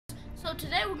So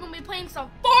today we're gonna be playing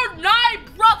some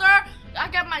FortNite, brother. I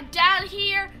got my dad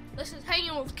here. This is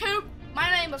hanging with Coupe. My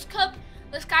name is Coupe.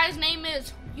 This guy's name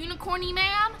is Unicorny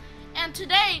Man. And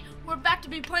today we're back to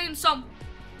be playing some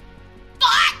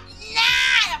FortNite.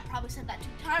 I probably said that 2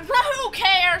 times, but who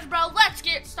cares, bro? Let's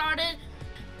get started.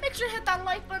 Make sure to hit that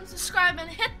like button, subscribe, and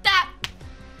hit that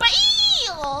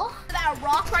bell. That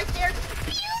rock right there.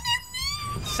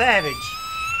 Savage.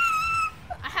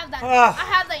 I have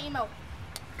that emo.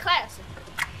 Classic.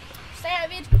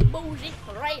 Savage, bougie,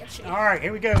 ratchet. All right,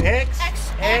 here we go. X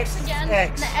again.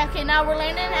 X. Okay, now we're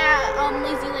landing at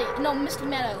Lazy Lake. No, Misty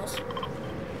Meadows.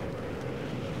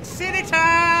 City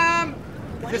time.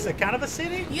 Is this a kind of a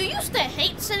city? You used to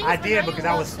hate cities. I did because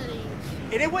I was. Cities.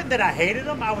 And it wasn't that I hated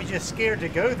them. I was just scared to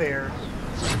go there.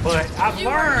 But I've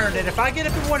learned that if I get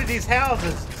up in one of these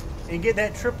houses and get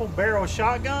that triple barrel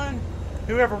shotgun,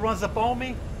 whoever runs up on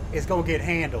me is gonna get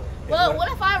handled. Well,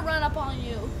 what if I run up on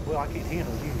you? Well, I can't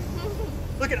handle you.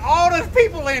 Look at all those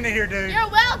people in here, dude. You're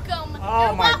welcome. Oh,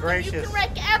 You're my welcome. gracious. You can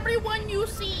wreck everyone you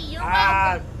see. You're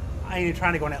welcome. I ain't even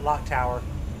trying to go in that lock tower.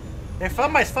 If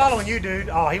somebody's following you, dude,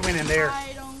 oh, he went in there.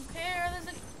 I don't care.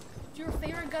 This is your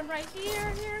favorite gun right here,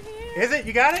 here. Is it?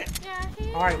 You got it? Yeah,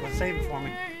 here. All right, well, save it for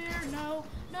me. No.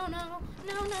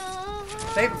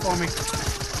 Save it for me.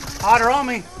 Otter on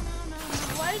me. No.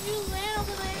 Why did you land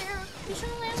over there? You should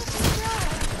have landed over there.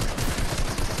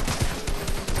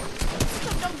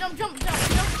 Jump.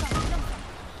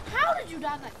 How did you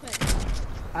die that quick?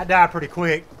 I died pretty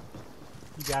quick.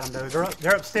 You got them, though.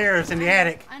 They're upstairs in the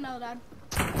attic. I know, Dad.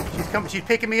 She's coming. She's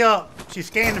picking me up. She's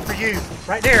scanning for you.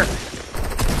 Right there.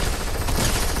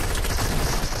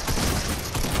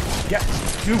 Yeah,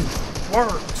 do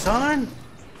work, son.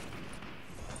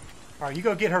 All right, you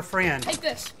go get her friend. Take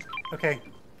this. Okay.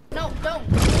 No, don't.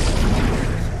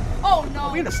 Oh, no.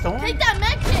 Are we in a storm? Take that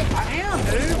med kit. I am,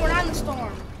 dude. We're not in the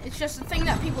storm. It's just a thing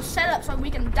that people set up so we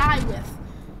can die with.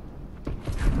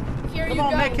 Here you go.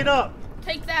 Come on, make it up.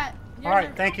 Take that. All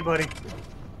right, thank you, buddy.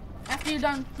 After you're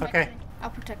done. Okay. I'll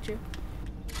protect you.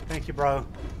 Thank you, bro.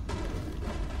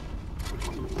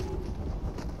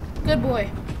 Good boy.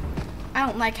 I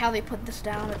don't like how they put this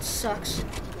down. It sucks.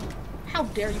 How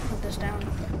dare you put this down?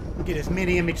 Get this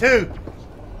mini in me, too.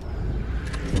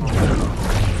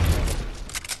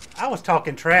 I was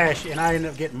talking trash, and I ended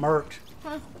up getting murked.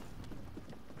 Huh?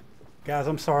 Guys,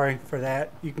 I'm sorry for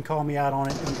that. You can call me out on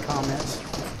it in the comments.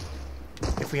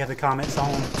 If we have the comments on.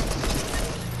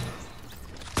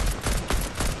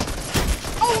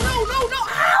 Oh, no.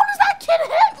 How does that kid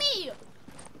hit me?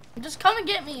 Just come and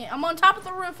get me. I'm on top of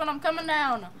the roof, and I'm coming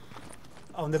down.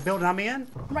 On the building I'm in?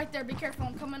 Right there. Be careful.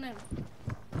 I'm coming in.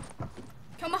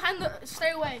 Come behind the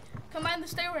stairway. Come behind the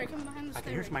stairway. I can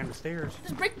hear somebody on the stairs.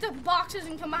 Just break the boxes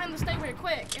and come behind the stairway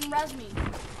quick and res me.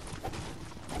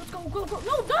 Let's go. No,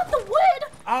 not the wood.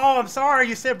 Oh, I'm sorry.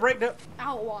 You said break the...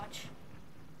 I'll watch.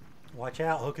 Watch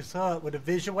out. Hook us up with the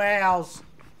visuals.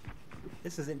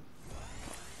 This is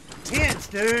intense,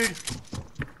 dude.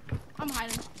 I'm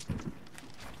hiding.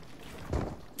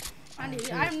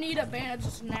 I need a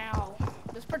bandage now.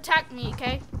 Just protect me,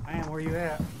 okay? I am. Where you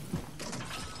at?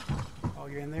 Oh,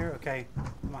 you're in there? Okay.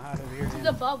 I'm gonna hide over here He's then.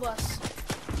 above us.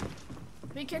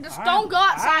 Be careful. Just don't go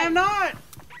outside. I am not.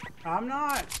 I'm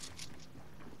not.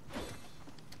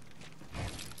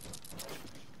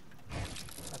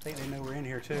 I think they know we're in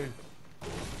here too.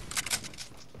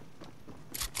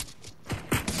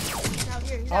 He's out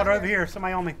here. Oh, they're over here.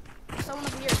 Somebody on me. Someone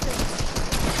over here too.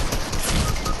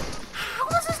 How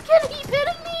is this kid keep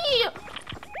hitting me?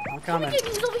 I'm coming. Come and get me.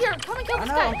 He's over here. Come and kill this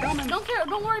guy. I'm coming. Don't care.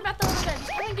 Don't worry about the other guy.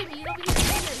 Just come and get me. He's over here.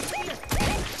 He's over here.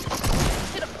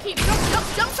 Hit him. Keep.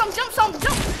 Jump some. Hit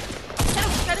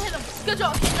him. Gotta hit him. Good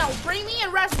job. Okay, now bring me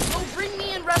and res me. Go bring me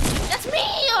and res me. That's me.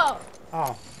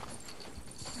 Oh.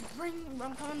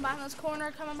 I'm coming behind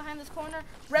this corner.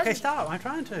 Okay, stop. I'm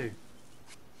trying to.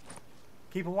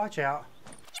 Keep a watch out.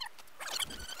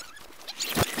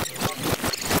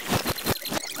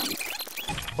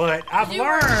 But I've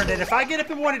learned that if I get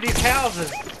up in one of these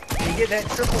houses and get that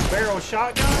triple barrel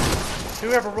shotgun,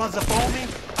 whoever runs up on me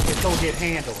is going to get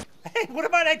handled. Hey, what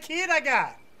about that kid I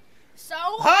got? So,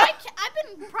 huh?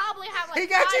 I've been probably having like He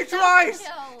got you twice.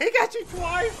 He got you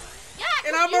twice. Yeah,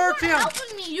 and I murked him.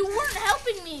 You weren't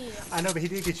helping me. I know, but he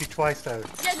did get you twice, though.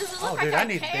 Yeah, does it look like dude, I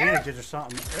need care? bandages or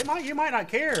something. You might not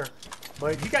care,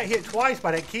 but you got hit twice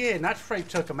by that kid, and I straight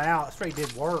took him out. Straight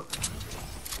did work.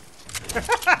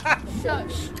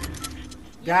 Shush.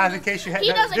 Guys, in case you had...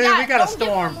 Dude, we got a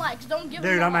storm. Don't give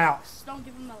dude, him I'm out. Don't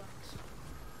give him the likes.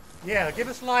 Yeah, give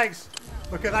us likes,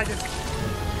 because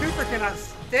Cooper cannot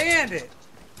stand it.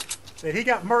 that he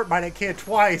got murked by that kid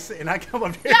twice, and I come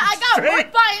up here. Yeah, I got straight.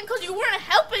 murked by him because you weren't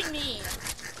helping me.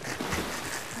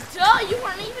 Duh, you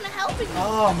weren't even helping me.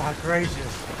 Oh my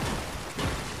gracious.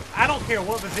 I don't care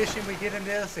what position we get in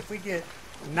this. If we get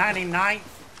 99th,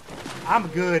 I'm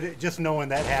good just knowing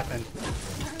that happened.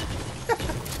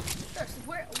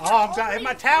 Oh,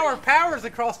 my tower powers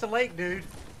across the lake, dude.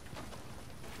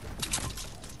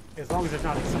 As long as there's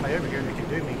not somebody over here that can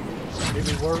do me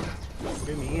work,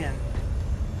 do me in.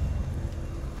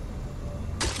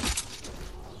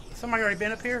 Somebody already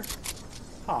been up here?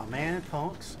 Oh man,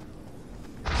 punks.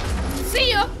 See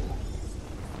ya.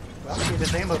 Well, I'm gonna get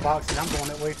this ammo box and I'm going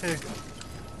that way too.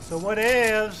 So what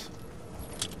is?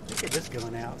 Let's get this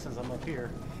gun out since I'm up here.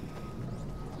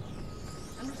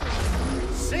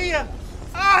 See ya.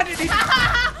 Oh, did he?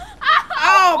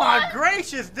 Oh my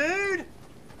gracious, dude!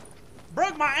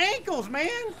 Broke my ankles, man.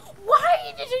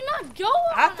 Why did you not go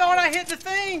on I thought I hit the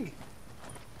thing.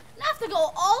 I have to go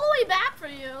all the way back for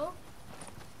you.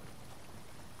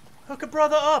 Hook a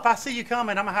brother up. I see you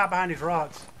coming. I'm gonna hide behind these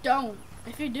rocks. Don't.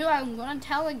 If you do, I'm gonna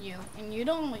telling you, and you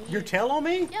don't. You're telling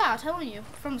me? Yeah, I'm telling you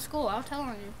from school. I'm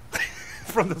telling you.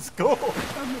 From the school.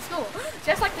 From the school,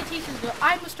 just like the teachers do.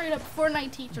 I'm a straight up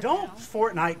FortNite teacher. Don't now.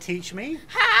 FortNite teach me.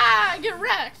 Ha! Get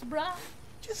wrecked, bruh.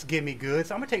 Just give me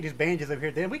goods. I'm gonna take these bandages over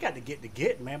here. Then we got to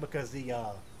get, man, because the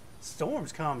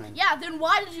storm's coming. Yeah. Then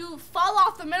why did you fall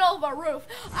off the middle of a roof?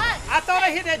 I thought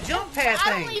I hit that jump pad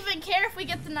thing. I don't even care if we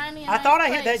get the 99th I thought I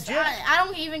place. hit that jump. I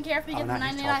don't even care if we get the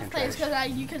 99th place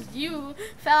because you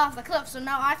fell off the cliff. So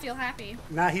now I feel happy.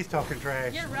 Nah, he's talking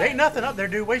trash. You're right. There ain't nothing up there,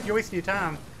 dude. You're wasting your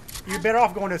time. You're better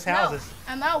off going to his houses.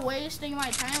 No, I'm not wasting my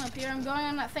time up here. I'm going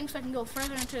on that thing so I can go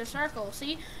further into the circle.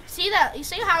 See that? You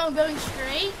see how I'm going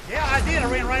straight? Yeah, I did. I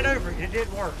ran right over it. It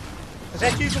didn't work. Is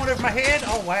that you going over my head?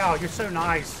 Oh wow, you're so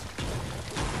nice.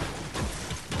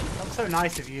 I'm so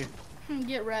nice of you.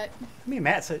 Get wrecked. I mean,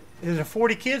 Matt said, is there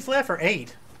 40 kids left or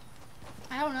 8?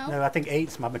 I don't know. No, I think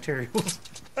 8's my materials.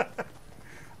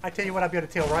 I tell you what, I'll be able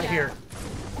to tell right here.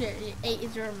 Yeah, 8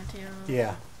 is your material.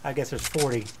 Yeah, I guess there's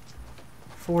 40.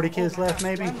 40 kids left,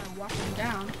 maybe? Why am I walking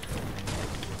down?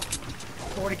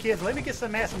 40 kids. Let me get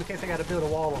some mats in case I got to build a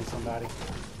wall on somebody.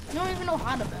 You don't even know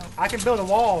how to build. I can build a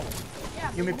wall.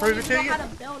 Yeah, You want me to prove it to you?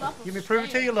 You me prove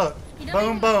it to you? Look.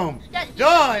 Boom, boom. Yeah, you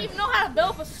Done. don't even know how to build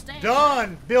up a stairs.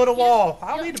 Done. Build a wall.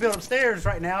 I don't need to build upstairs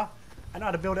right now. I know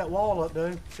how to build that wall up,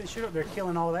 dude. Since you're up there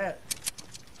killing all that,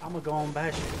 I'm going to go on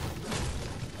bash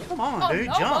it. Come on, dude.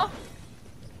 No. Jump.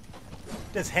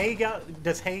 Does hay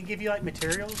give you, like,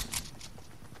 materials?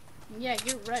 Yeah,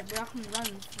 you're right, bro. I'm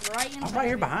running right in. I'm right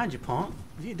here behind you, punk.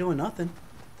 You ain't doing nothing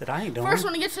that I ain't doing. First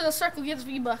one to get to the circle gets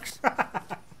V-Bucks.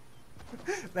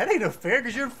 That ain't no fair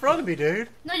because you're in front of me, dude.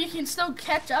 No, you can still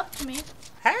catch up to me.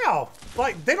 How?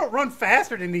 Like, they don't run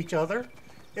faster than each other.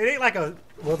 It ain't like a...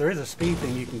 Well, there is a speed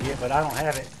thing you can get, but I don't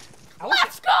have it.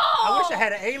 Let's go! I wish I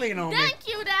had an alien on me. Thank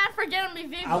you, Dad, for getting me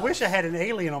V-Bucks. I wish I had an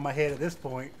alien on my head at this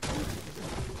point.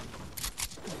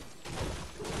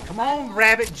 Come on,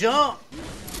 rabbit, jump.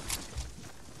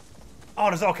 Oh,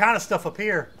 there's all kind of stuff up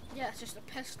here. Yeah, it's just a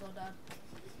pistol, Dad.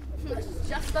 It's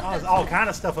just a pistol. Oh, there's all kind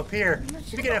of stuff up here.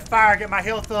 Let me get that fire, get my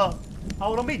health up.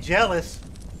 Oh, don't be jealous.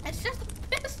 It's just a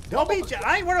pistol. Don't be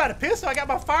I ain't worried about a pistol. I got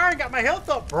my fire and got my health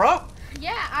up, bro.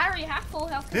 Yeah, I already have full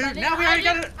health. Dude, now we already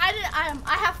got it.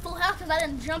 I have full health because I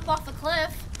didn't jump off the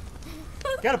cliff.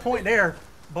 Got a point there.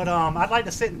 But I'd like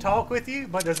to sit and talk with you,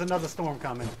 but there's another storm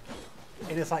coming.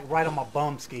 And it's like right on my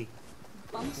bum ski.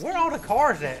 Where are all the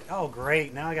cars at? Oh,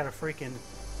 great. Now I got a freaking...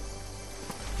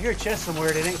 I hear a chest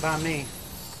somewhere that ain't by me.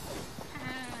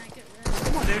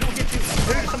 Come on, dude. Don't get you.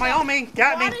 Dude, somebody on me.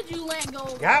 Got me. Why did you let go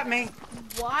over Got there? me.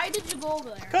 Why did you go over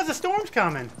there? Because the storm's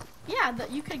coming. Yeah,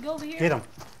 you could go over here. Get him.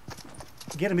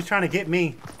 Get him. He's trying to get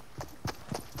me.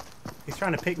 He's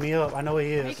trying to pick me up. I know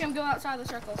he is. Make him go outside the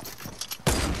circle.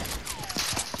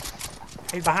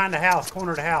 He's behind the house,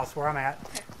 corner of the house where I'm at.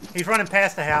 Okay. He's running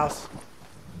past the house.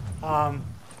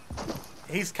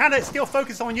 He's kind of still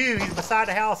focused on you. He's beside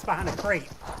the house behind a crate.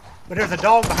 But there's a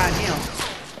dog behind him.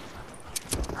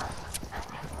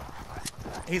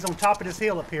 He's on top of this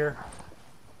hill up here.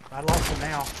 I lost him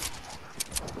now.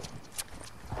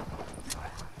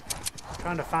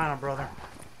 Trying to find him, brother.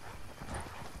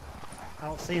 I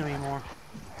don't see him anymore.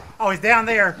 Oh, he's down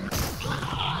there.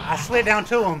 I slid down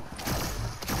to him.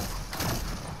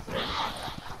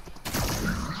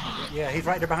 Yeah, he's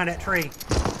right there behind that tree.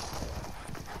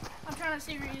 I'm trying to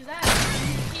see where he's at.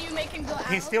 Can you make him go out?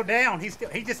 He's still down. He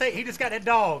just got that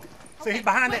dog. So he's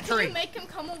behind that tree. Can you make him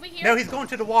come over here? No, he's going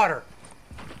to the water.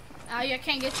 Oh, yeah, I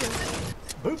can't get you.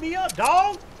 Boot me up,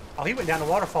 dog. Oh, he went down the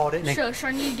waterfall, didn't he? Sure,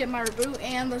 I need to get my reboot,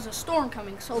 and there's a storm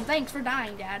coming, so thanks for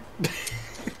dying, Dad.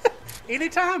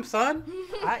 Anytime, son.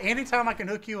 Anytime I can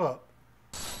hook you up.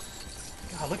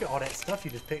 God, look at all that stuff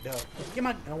you just picked up.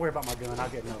 Don't worry about my gun. I'll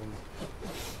get another one.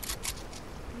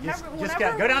 Just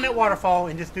go down that waterfall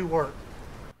and just do work.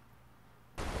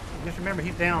 Just remember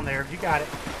he's down there. You got it.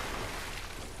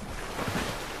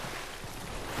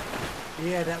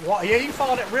 Yeah, yeah, you can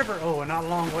follow that river. Oh, not a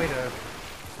long way to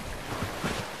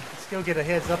still get a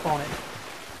heads up on it.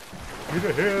 Get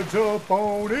a heads up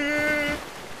on it.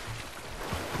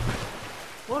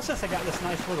 Well, since I got this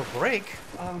nice little break,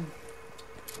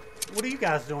 what are you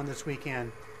guys doing this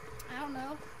weekend? I don't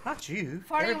know. Not you.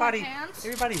 Farting my pants.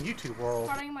 Everybody in YouTube world.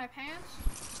 Farting in my pants.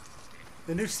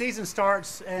 The new season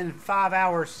starts in 5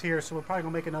 hours here, so we're probably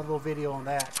gonna make another little video on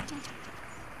that.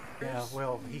 Yeah,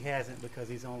 well, he hasn't because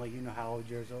he's only, you know how old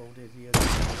years old he is.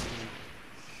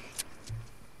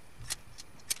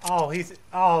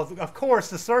 Oh, of course,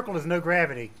 the circle is no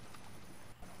gravity.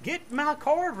 Get my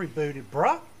card rebooted,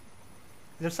 bruh. Is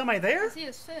there somebody there? I see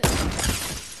his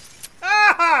fist.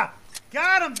 Ah!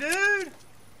 Got him, dude!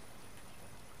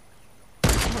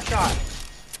 One more shot.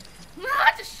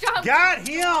 I just shot him. Got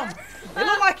him! It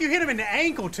looked like you hit him in the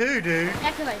ankle, too, dude. Yeah,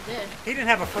 because I did. He didn't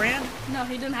have a friend? No,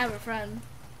 he didn't have a friend.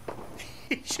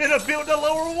 He should have built a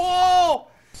lower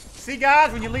wall! See,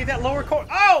 guys, when you leave that lower corner...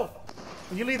 Oh!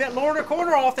 When you leave that lower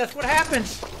corner off, that's what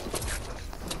happens.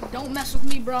 Don't mess with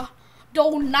me, bro.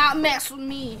 Do not mess with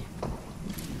me.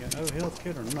 You got no health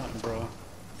kit or nothing, bro.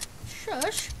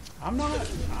 Shush. I'm not...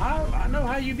 I know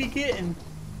how you be getting.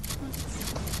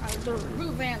 The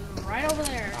root van's right over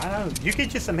there. I know. You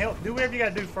get you some help. Do whatever you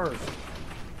gotta do first.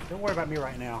 Don't worry about me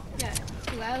right now. Yeah,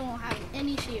 because I don't have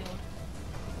any shield.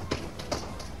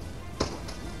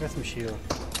 Got some shield.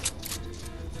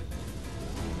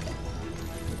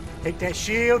 Take that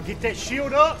shield. Get that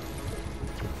shield up.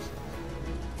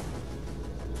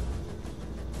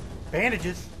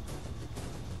 Bandages.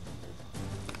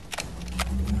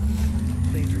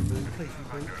 Please reboot. Please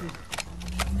reboot. Please.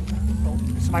 Oh,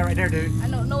 there's somebody right there, dude. I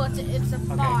don't know. It's a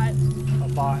bot. A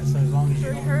bot. So as long as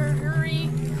you don't... Hurry.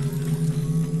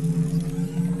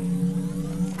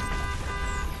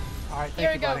 All right.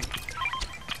 Here we Thank you, go. buddy.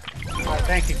 All right.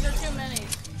 Thank you. There's 2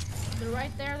 minis. They're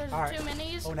right there. There's All right. 2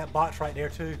 minis. Oh, and that bot's right there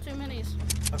too. 2 minis.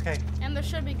 Okay. And there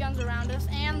should be guns around us.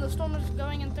 And the storm is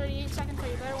going in 38 seconds, so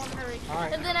you better want to hurry. All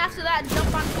right. And then after that,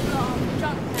 jump onto the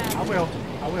jump pad. I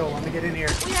will. Let me get in here.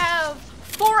 We have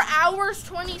 4 hours,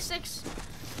 26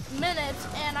 minutes,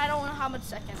 and I don't know how much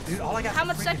seconds. Dude, all I got. How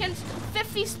much seconds?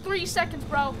 53 seconds,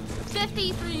 bro.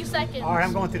 53 seconds. All right,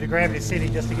 I'm going through the Gravity City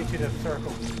just to get to the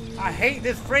circle. I hate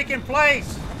this freaking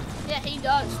place. Yeah, he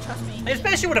does. Trust me.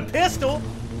 Especially with a pistol.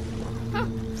 Huh.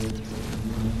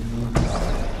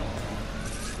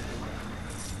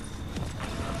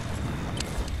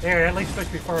 There, at least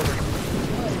push me further.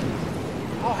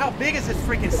 Oh, how big is this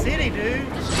freaking city, dude?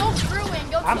 Just go through it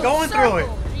and go I'm to going the through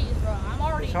circle. it. Jeez, bro. I'm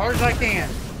already As hard as I can.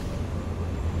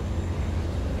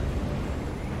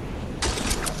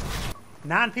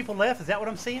 9 people left, is that what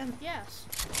I'm seeing? Yes.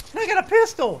 And I got a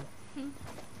pistol. You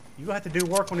gonna have to do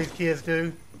work when these kids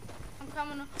do. I'm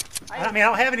coming. I mean, I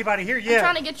don't have anybody here yet.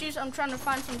 I'm trying to get you. I'm trying to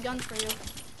find some guns for you.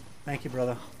 Thank you,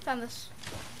 brother. Found this.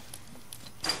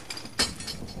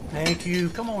 Thank you.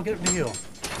 Come on, get up the hill.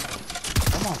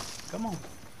 Come on.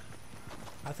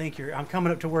 I'm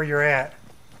coming up to where you're at.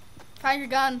 Find your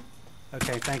gun.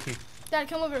 Okay, thank you. Dad,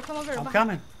 come over. Come over. I'm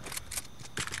coming.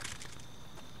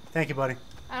 Thank you, buddy.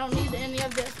 I don't need any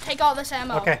of this. Take all this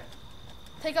ammo. Okay.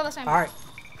 Take all this ammo. All right.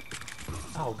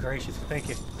 Oh, gracious. Thank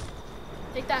you.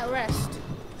 Take that rest.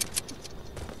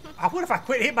 What if I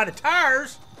quit hit by the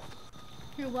tires?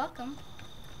 You're welcome.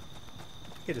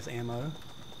 Get this ammo.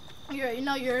 Your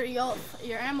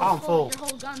ammo's I'm full. Your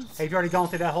whole guns. Have you already gone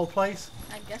through that whole place?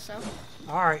 I guess so.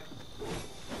 All right.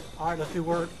 All right, let's do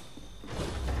work.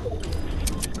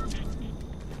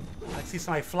 I see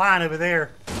somebody flying over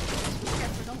there.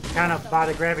 Kind of by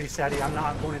the Gravity City. I'm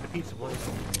not going into pizza place.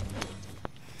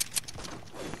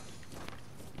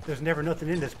 There's never nothing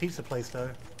in this pizza place,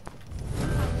 though.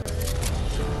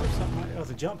 That was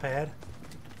a jump pad.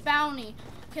 Bounty.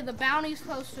 Okay, the bounty's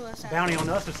close to us. Bounty on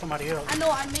us or somebody else? I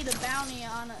know. I made a bounty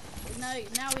on it.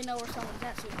 Now we know where someone's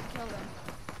at, so we can kill them.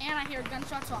 And I hear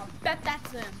gunshots, so I'll bet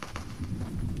that's them.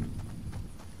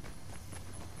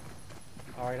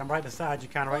 All right, I'm right beside you,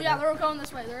 kind of right yeah, now. they're going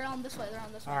this way. They're on this way.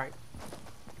 All right.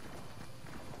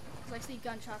 I see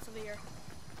gunshots over here.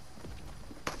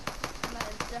 And that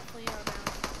is definitely our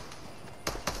bounty.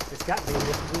 It's got to be.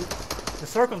 The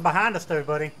circle's behind us, though,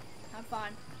 buddy. I'm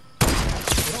fine.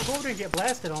 Don't go over there and get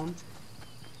blasted on.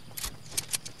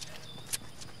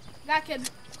 That kid.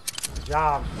 Good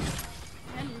job.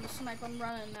 I need to snipe. I'm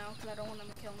running now because I don't want them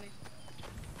to kill me.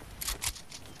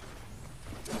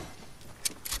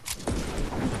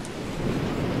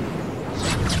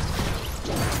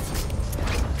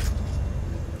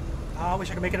 I wish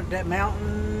I could make it up that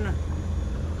mountain.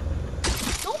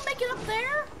 Don't make it up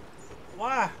there.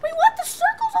 Why? Wait, what? The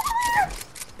circle's over there.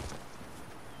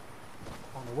 I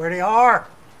don't know where they are.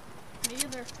 Me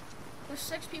either. There's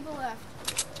 6 people left.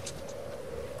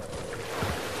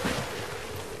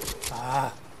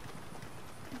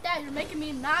 Dad, you're making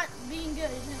me not being good.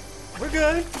 We're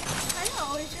good. I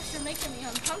know, it's just you're making me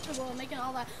uncomfortable and making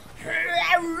all that.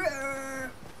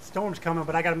 Storm's coming,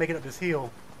 but I gotta make it up this hill.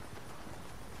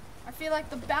 I feel like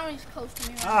the bounty's close to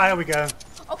me right Ah, there we go. now.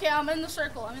 Okay, I'm in the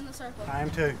circle. I'm in the circle. I am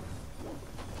too.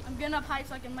 I'm getting up high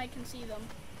so Mike can see them.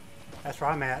 That's where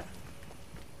I'm at.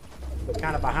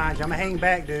 Kind of behind you. I'm gonna hang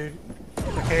back, dude.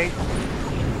 Okay.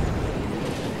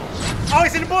 Oh,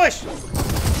 he's in the bush. Wait,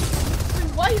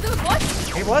 what? He's in the bush?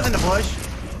 He was in the bush.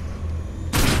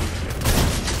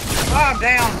 Oh, I'm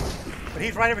down. But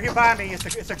he's right over here by me. It's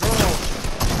a girl.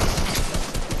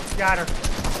 Got her. I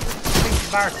think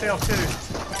she's by herself too.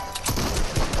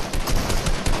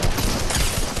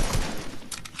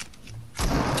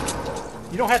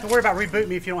 You don't have to worry about rebooting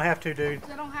me if you don't have to, dude.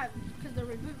 Because I don't have, because the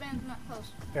reboot van's not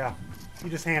close. Yeah. You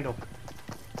just handle.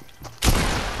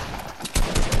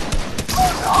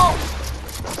 Oh no!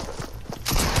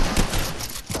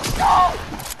 No!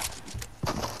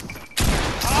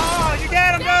 Oh, you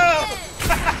got him, though!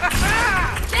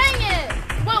 Dang it!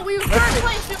 Well, we were third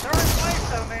place. Third place,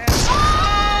 though, man.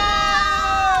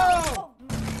 Oh!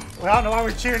 Well, I don't know why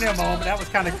we're cheering them on, but that was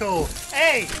kind of cool.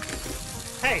 Hey!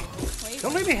 Hey! Wait.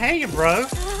 Don't leave me hanging, bro.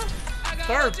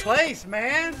 Third place,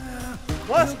 man.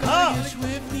 What's up?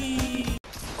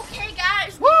 Okay,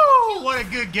 guys. Woo! What a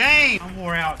good game. I'm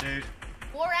wore out, dude.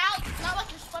 Wore out. It's not like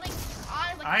you're sweating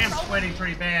eyes. Like I am sweating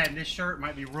pretty bad, and this shirt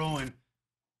might be ruined.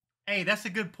 Hey, that's a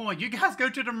good point. You guys go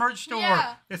to the merch store.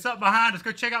 Yeah. It's up behind us.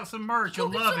 Go check out some merch. You'll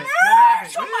love it. Merch! You'll love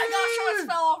it. Oh my gosh, Woo! someone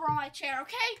fell over on my chair,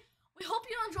 okay? We hope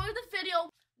you enjoyed the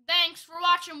video. Thanks for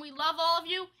watching. We love all of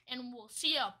you, and we'll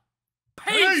see you.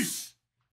 Peace!